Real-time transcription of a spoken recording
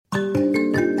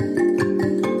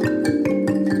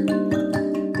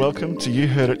Welcome to You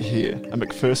Heard It Here, a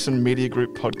McPherson Media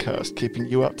Group podcast keeping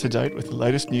you up to date with the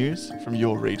latest news from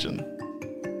your region.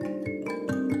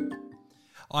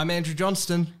 I'm Andrew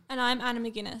Johnston. And I'm Anna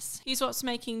McGuinness. Here's what's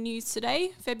making news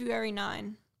today, February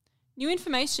 9. New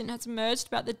information has emerged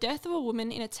about the death of a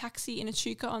woman in a taxi in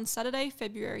Echuca on Saturday,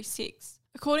 February 6.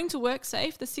 According to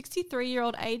WorkSafe, the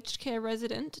 63-year-old aged care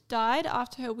resident died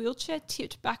after her wheelchair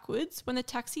tipped backwards when the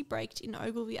taxi braked in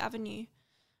Ogilvie Avenue.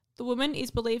 The woman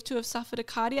is believed to have suffered a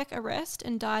cardiac arrest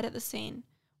and died at the scene.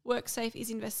 WorkSafe is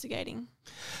investigating.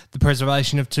 The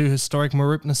preservation of two historic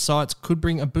Mooroopna sites could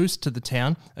bring a boost to the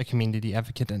town, a community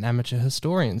advocate and amateur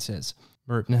historian says.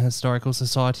 Mooroopna Historical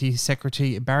Society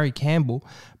Secretary Barry Campbell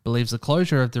believes the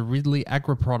closure of the Ridley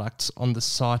Agri-Products on the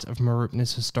site of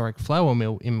Mooroopna's historic flour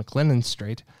mill in McLennan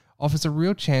Street offers a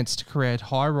real chance to create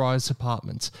high-rise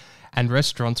apartments and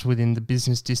restaurants within the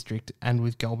business district and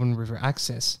with Goulburn River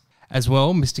access. As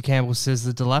well, Mr Campbell says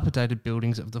the dilapidated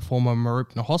buildings of the former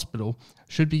Mooroopna Hospital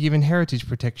should be given heritage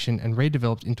protection and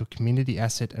redeveloped into community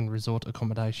asset and resort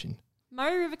accommodation.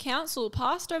 Murray River Council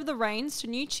passed over the reins to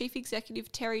new Chief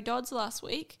Executive Terry Dodds last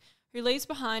week, who leaves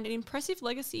behind an impressive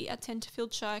legacy at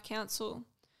Tenterfield Shire Council.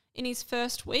 In his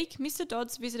first week, Mr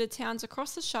Dodds visited towns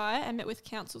across the Shire and met with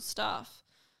council staff.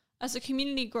 As the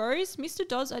community grows, Mr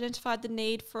Dodds identified the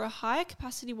need for a higher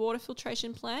capacity water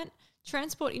filtration plant,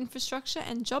 transport infrastructure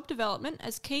and job development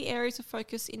as key areas of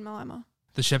focus in Malama.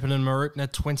 The Shepparton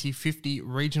Mooroopna 2050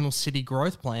 Regional City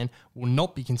Growth Plan will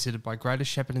not be considered by Greater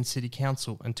Shepparton City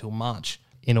Council until March.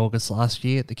 In August last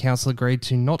year, the council agreed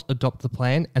to not adopt the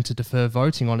plan and to defer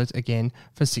voting on it again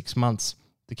for 6 months.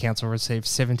 The council received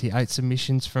 78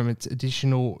 submissions from its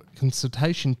additional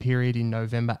consultation period in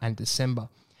November and December.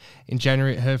 In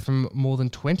January, it heard from more than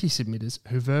 20 submitters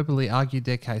who verbally argued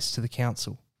their case to the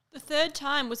council. The third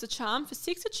time was a charm for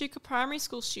 6 Echuca primary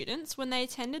school students when they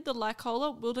attended the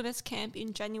Lycola Wilderness Camp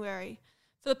in January.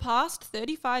 For the past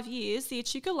 35 years, the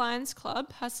Echuca Lions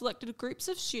Club has selected groups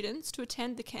of students to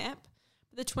attend the camp,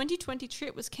 but the 2020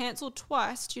 trip was cancelled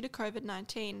twice due to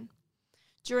COVID-19.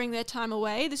 During their time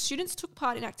away, the students took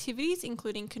part in activities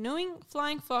including canoeing,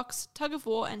 flying fox, tug of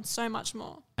war and so much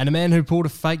more. And a man who pulled a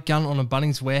fake gun on a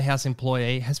Bunnings Warehouse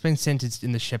employee has been sentenced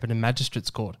in the Shepparton Magistrates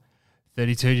Court.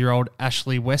 32-year-old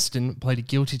Ashley Weston pleaded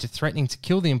guilty to threatening to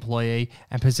kill the employee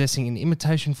and possessing an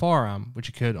imitation firearm, which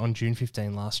occurred on June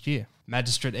 15 last year.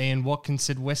 Magistrate Ian Watkins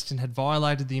said Weston had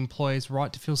violated the employee's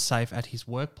right to feel safe at his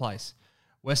workplace.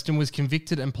 Weston was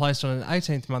convicted and placed on an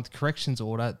 18-month corrections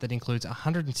order that includes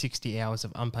 160 hours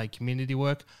of unpaid community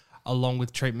work, along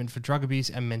with treatment for drug abuse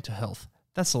and mental health.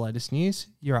 That's the latest news.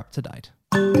 You're up to date.